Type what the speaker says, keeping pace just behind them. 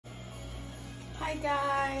Hi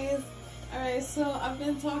guys. Alright, so I've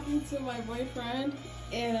been talking to my boyfriend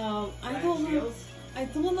and I told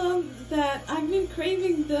him that I've been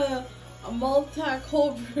craving the Malta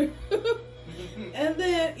cold brew. And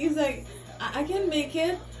then he's like, I can make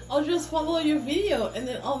it. I'll just follow your video and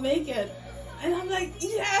then I'll make it. And I'm like,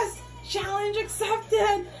 yes, challenge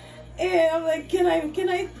accepted. And I'm like, can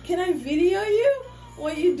I video you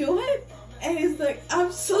while you do it? And he's like,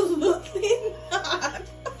 absolutely not.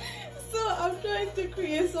 So I'm trying to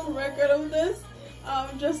create some record of this,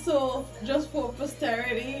 just for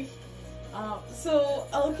posterity. So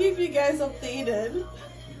I'll keep you guys updated.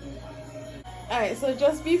 Alright, so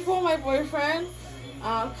just before my boyfriend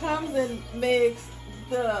comes and makes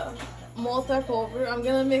the Malta cold brew, I'm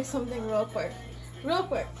gonna make something real quick.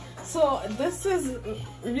 So this is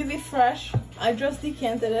really fresh. I just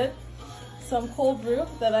decanted it. Some cold brew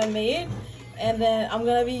that I made, and then I'm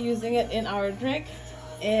gonna be using it in our drink.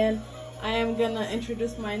 And I am gonna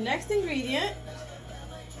introduce my next ingredient.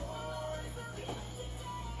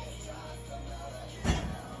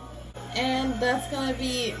 And that's gonna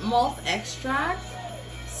be malt extract.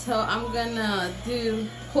 So I'm gonna do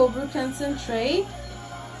cold brew concentrate,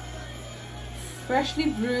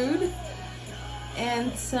 freshly brewed,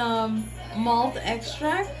 and some malt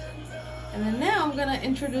extract. And then now I'm gonna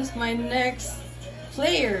introduce my next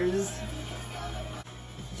players.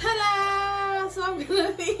 Ta-da! So I'm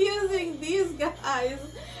gonna be using these guys.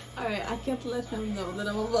 Alright, I can't let him know that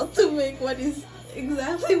I'm about to make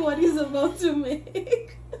exactly what he's about to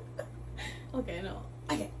make. Okay, no.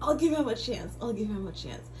 Okay, I'll give him a chance.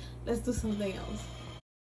 Let's do something else.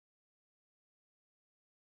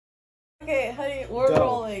 Okay, honey, we're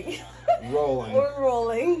rolling. We're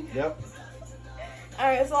rolling. Yep.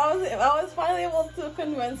 Alright, so I was finally able to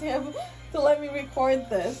convince him to let me record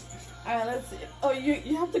this. Alright, let's see. Oh,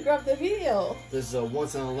 you have to grab the video. This is a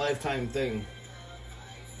once in a lifetime thing.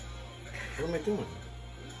 What am I doing?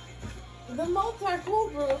 The Malta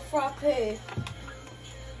cold brew frappe.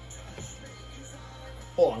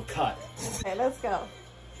 Oh, I'm cut. Okay, let's go.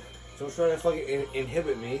 Don't try to fucking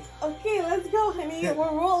inhibit me. Okay, let's go, honey. We're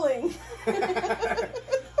rolling.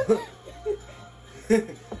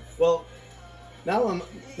 Well, now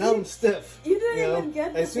I'm stiff. You didn't even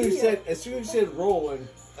get the video. As soon as you said roll,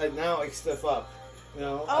 and now I stiff up. You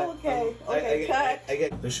know. Oh, okay. Cut. I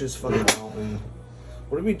get this is fucking melting.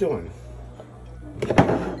 What are we doing?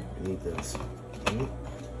 I need this. Okay.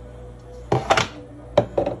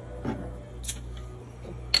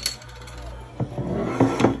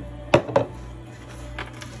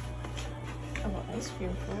 Ice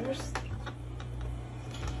cream first.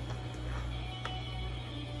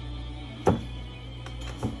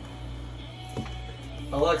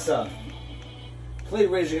 Alexa, play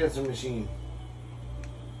Rage Against the Machine.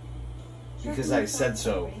 Because I said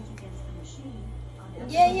so.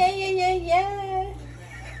 Yeah.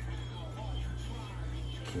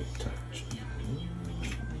 Can't touch.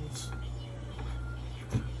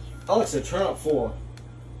 Alexa, turn up 4.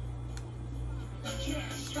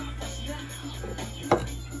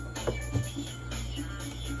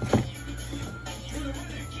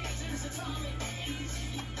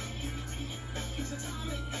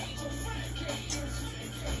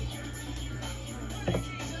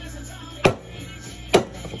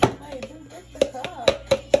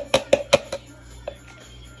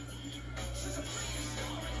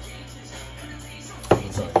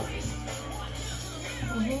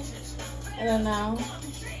 And then now,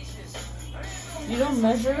 you don't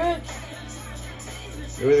measure it?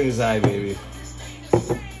 Everything's I, baby.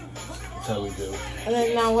 That's how we do. And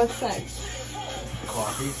then now what's next?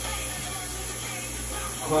 Coffee.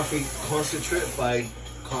 Coffee concentrate by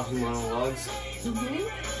Coffee Monologues. You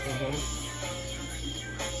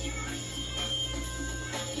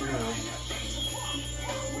know.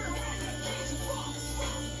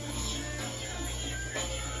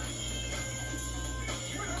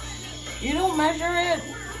 You don't measure it?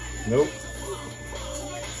 Nope.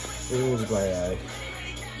 Everything's by eye.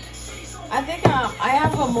 I think I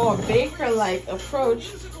have a more baker-like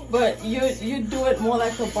approach, but you do it more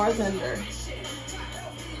like a bartender.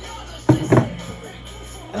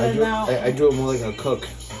 I do it more like a cook.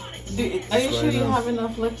 Are you sure you have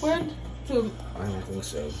enough liquid to? I don't think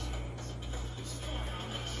so.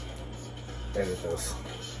 Edit this.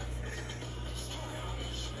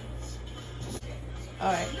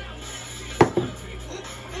 All right.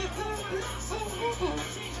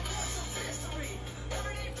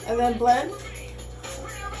 And then blend.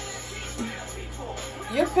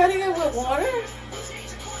 You're cutting it with water?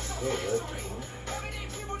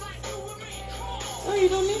 No, you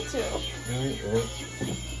don't need to. Alright, well.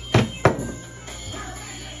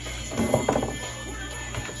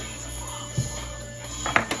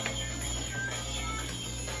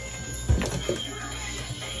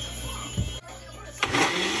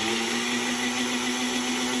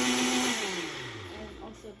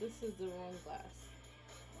 This is the wrong glass.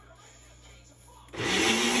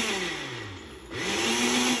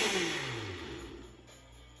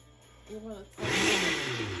 You want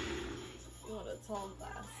a tall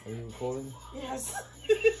glass. Are you recording? Yes.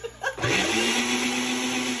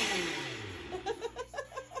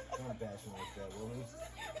 Don't bash me like that, woman.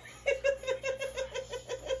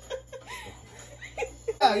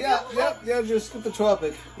 Yeah, just skip the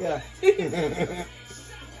topic. Yeah.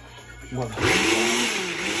 Come on.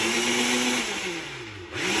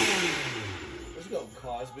 Let's go,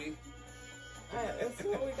 Cosby. Alright, let's see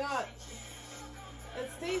what we got.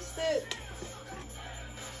 Let's taste it.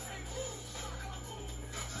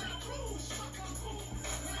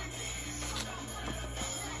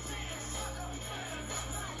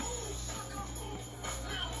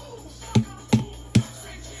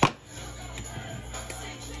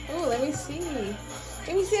 Oh, let me see.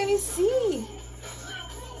 Let me see.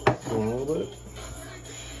 You want a little bit?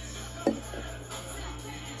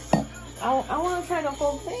 I want to try the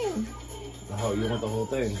whole thing. Oh, you want the whole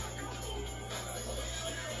thing?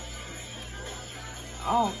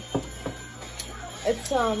 Oh.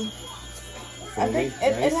 It's, I think Nice.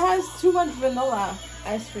 it has too much vanilla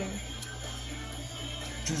ice cream.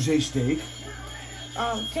 Tuesday steak?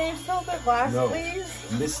 Can you fill the glass, No. please?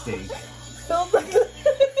 Mistake. Fill the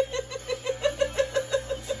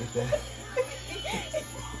Like that.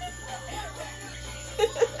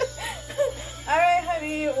 Alright,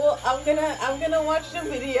 honey. Well, I'm gonna watch the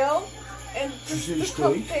video and just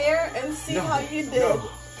compare and see how you did. No.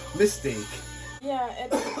 Mistake. Yeah,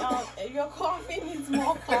 and your coffee needs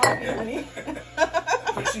more coffee, honey.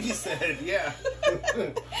 She said, yeah.